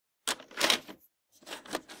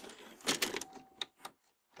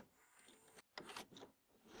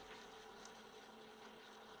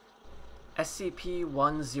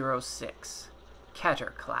SCP-106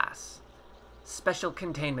 Keter Class Special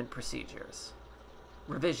Containment Procedures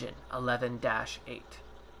Revision 11-8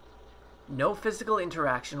 No physical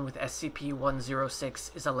interaction with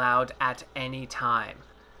SCP-106 is allowed at any time.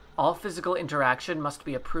 All physical interaction must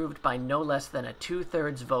be approved by no less than a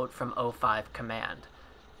 2/3 vote from O5 Command.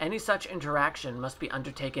 Any such interaction must be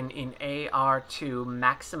undertaken in AR2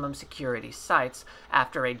 maximum security sites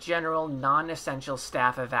after a general non-essential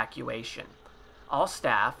staff evacuation. All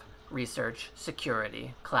staff, research,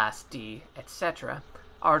 security, Class D, etc.,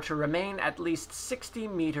 are to remain at least 60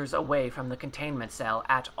 meters away from the containment cell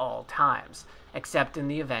at all times, except in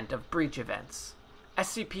the event of breach events.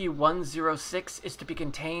 SCP-106 is to be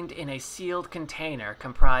contained in a sealed container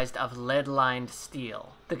comprised of lead-lined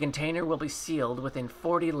steel. The container will be sealed within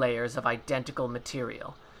 40 layers of identical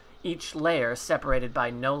material, each layer separated by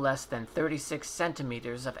no less than 36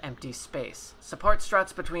 centimeters of empty space. Support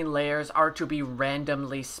struts between layers are to be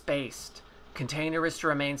randomly spaced. Container is to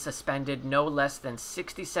remain suspended no less than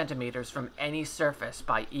 60 centimeters from any surface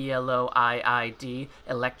by ELO-IID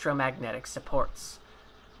electromagnetic supports.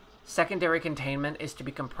 Secondary containment is to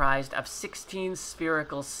be comprised of 16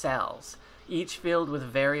 spherical cells, each filled with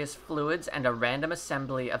various fluids and a random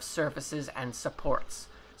assembly of surfaces and supports.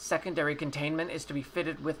 Secondary containment is to be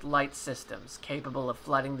fitted with light systems, capable of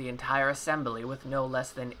flooding the entire assembly with no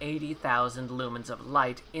less than 80,000 lumens of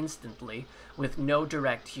light instantly, with no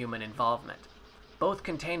direct human involvement. Both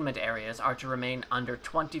containment areas are to remain under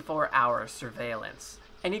 24-hour surveillance.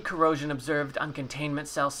 Any corrosion observed on containment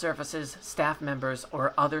cell surfaces, staff members,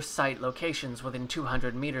 or other site locations within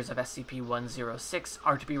 200 meters of SCP-106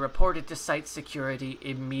 are to be reported to site security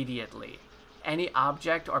immediately. Any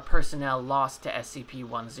object or personnel lost to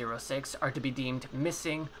SCP-106 are to be deemed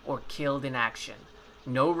missing or killed in action.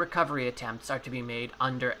 No recovery attempts are to be made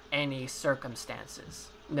under any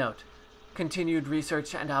circumstances. Note: continued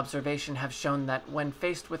research and observation have shown that when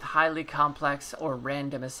faced with highly complex or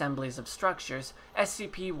random assemblies of structures,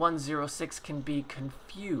 SCP-106 can be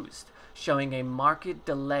confused, showing a marked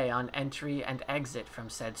delay on entry and exit from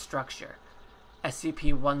said structure.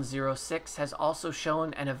 SCP-106 has also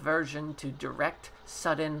shown an aversion to direct,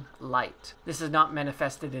 sudden light. This is not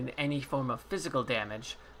manifested in any form of physical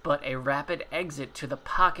damage, but a rapid exit to the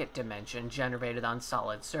pocket dimension generated on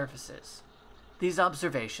solid surfaces. These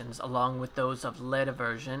observations, along with those of lead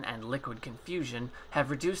aversion and liquid confusion, have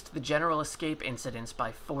reduced the general escape incidence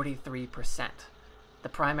by 43%. The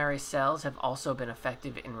primary cells have also been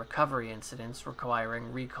effective in recovery incidents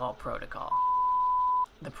requiring recall protocol.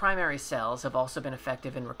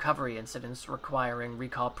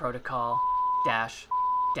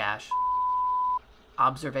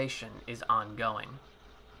 Observation is ongoing.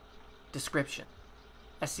 Description: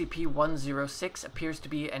 SCP-106 appears to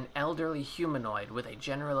be an elderly humanoid with a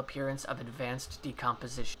general appearance of advanced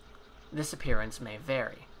decomposition. This appearance may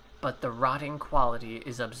vary, but the rotting quality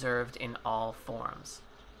is observed in all forms.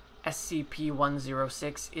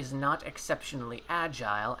 SCP-106 is not exceptionally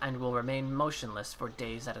agile and will remain motionless for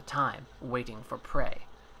days at a time, waiting for prey.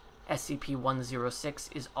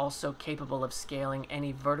 SCP-106 is also capable of scaling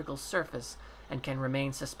any vertical surface and can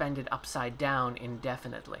remain suspended upside down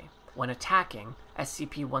indefinitely. When attacking,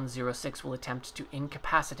 SCP-106 will attempt to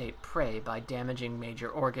incapacitate prey by damaging major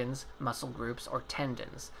organs, muscle groups, or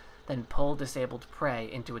tendons, then pull disabled prey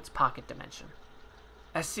into its pocket dimension.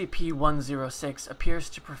 SCP-106 appears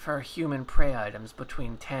to prefer human prey items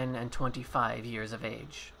between 10 and 25 years of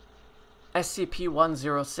age.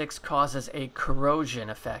 SCP-106 causes a corrosion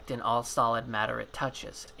effect in all solid matter it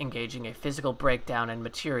touches, engaging a physical breakdown in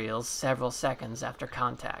materials several seconds after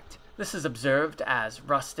contact. This is observed as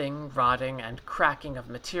rusting, rotting, and cracking of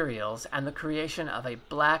materials, and the creation of a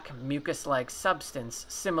black, mucus-like substance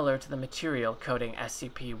similar to the material coating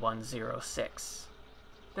SCP-106.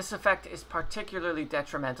 This effect is particularly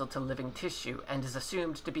detrimental to living tissue and is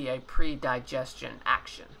assumed to be a pre-digestion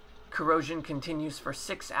action. Corrosion continues for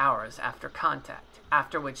 6 hours after contact,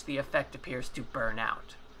 after which the effect appears to burn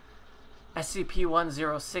out.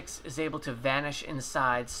 SCP-106 is able to vanish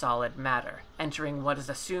inside solid matter, entering what is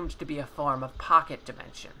assumed to be a form of pocket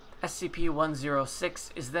dimension.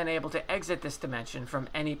 SCP-106 is then able to exit this dimension from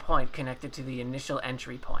any point connected to the initial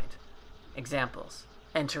entry point. Examples: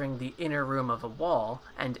 entering the inner room of a wall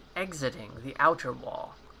and exiting the outer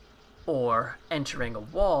wall, or entering a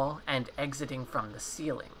wall and exiting from the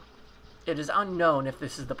ceiling. It is unknown if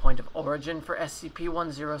this is the point of origin for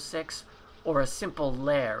SCP-106 or a simple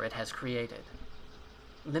lair it has created.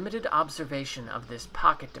 Limited observation of this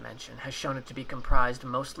pocket dimension has shown it to be comprised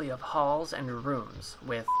mostly of halls and rooms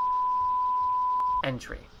with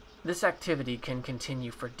entry. This activity can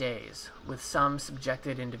continue for days, with some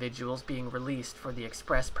subjected individuals being released for the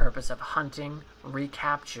express purpose of hunting,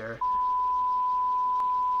 recapture,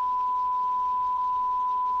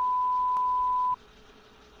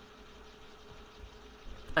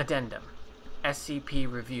 Addendum. SCP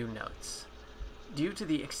Review Notes. Due to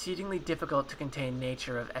the exceedingly difficult to contain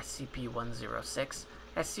nature of SCP-106,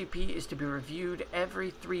 SCP is to be reviewed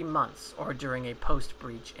every 3 months or during a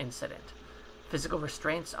post-breach incident. Physical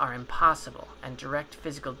restraints are impossible, and direct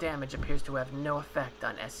physical damage appears to have no effect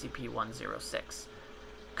on SCP-106.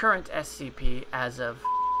 Current SCP, as of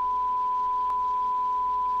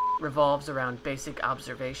revolves around basic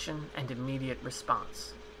observation and immediate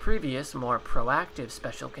response. Previous, more proactive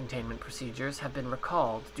special containment procedures have been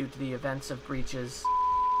recalled due to the events of breaches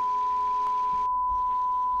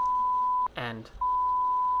and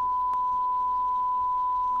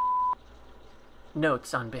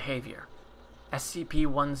notes on behavior.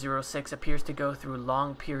 SCP-106 appears to go through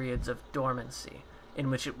long periods of dormancy, in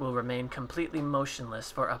which it will remain completely motionless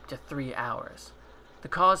for up to 3 hours. The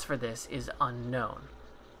cause for this is unknown.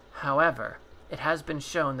 However, it has been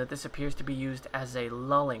shown that this appears to be used as a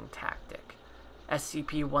lulling tactic.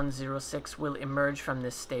 SCP-106 will emerge from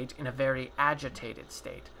this state in a very agitated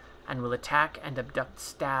state, and will attack and abduct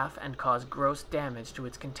staff and cause gross damage to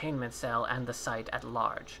its containment cell and the site at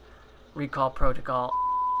large. Recall Protocol.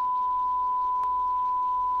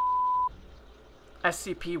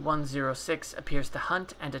 SCP-106 appears to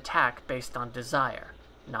hunt and attack based on desire,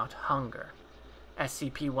 not hunger.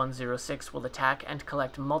 SCP-106 will attack and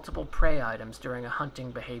collect multiple prey items during a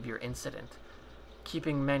hunting behavior incident,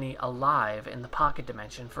 keeping many alive in the pocket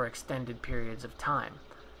dimension for extended periods of time.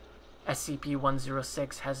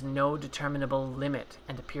 SCP-106 has no determinable limit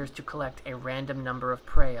and appears to collect a random number of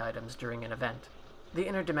prey items during an event. The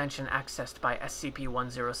inner dimension accessed by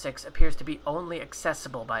SCP-106 appears to be only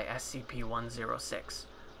accessible by SCP-106.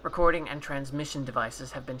 Recording and transmission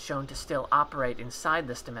devices have been shown to still operate inside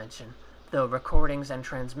this dimension, though recordings and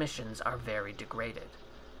transmissions are very degraded.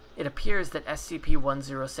 It appears that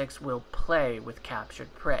SCP-106 will play with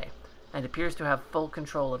captured prey, and appears to have full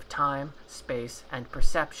control of time, space, and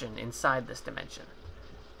perception inside this dimension.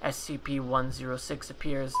 SCP-106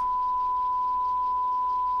 appears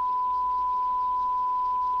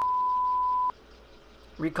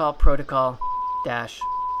Recall Protocol --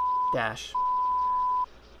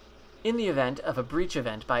 In the event of a breach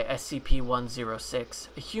event by SCP-106,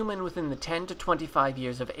 a human within the 10 to 25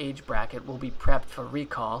 years of age bracket will be prepped for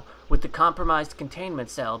recall, with the compromised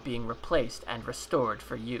containment cell being replaced and restored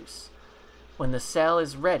for use. When the cell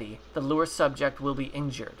is ready, the lure subject will be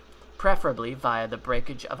injured, preferably via the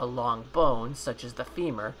breakage of a long bone, such as the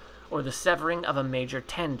femur, or the severing of a major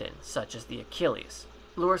tendon, such as the Achilles.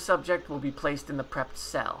 Lure subject will be placed in the prepped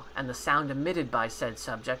cell, and the sound emitted by said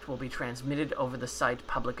subject will be transmitted over the site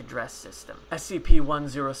public address system.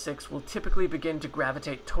 SCP-106 will typically begin to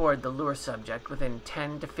gravitate toward the lure subject within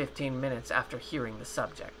 10 to 15 minutes after hearing the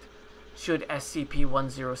subject. Should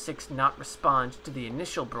SCP-106 not respond to the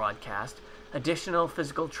initial broadcast, additional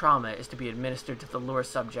physical trauma is to be administered to the lure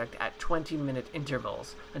subject at 20-minute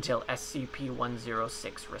intervals until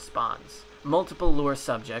SCP-106 responds. Multiple lure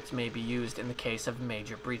subjects may be used in the case of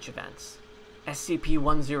major breach events.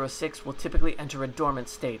 SCP-106 will typically enter a dormant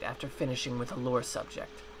state after finishing with a lure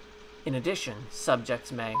subject. In addition,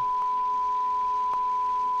 subjects may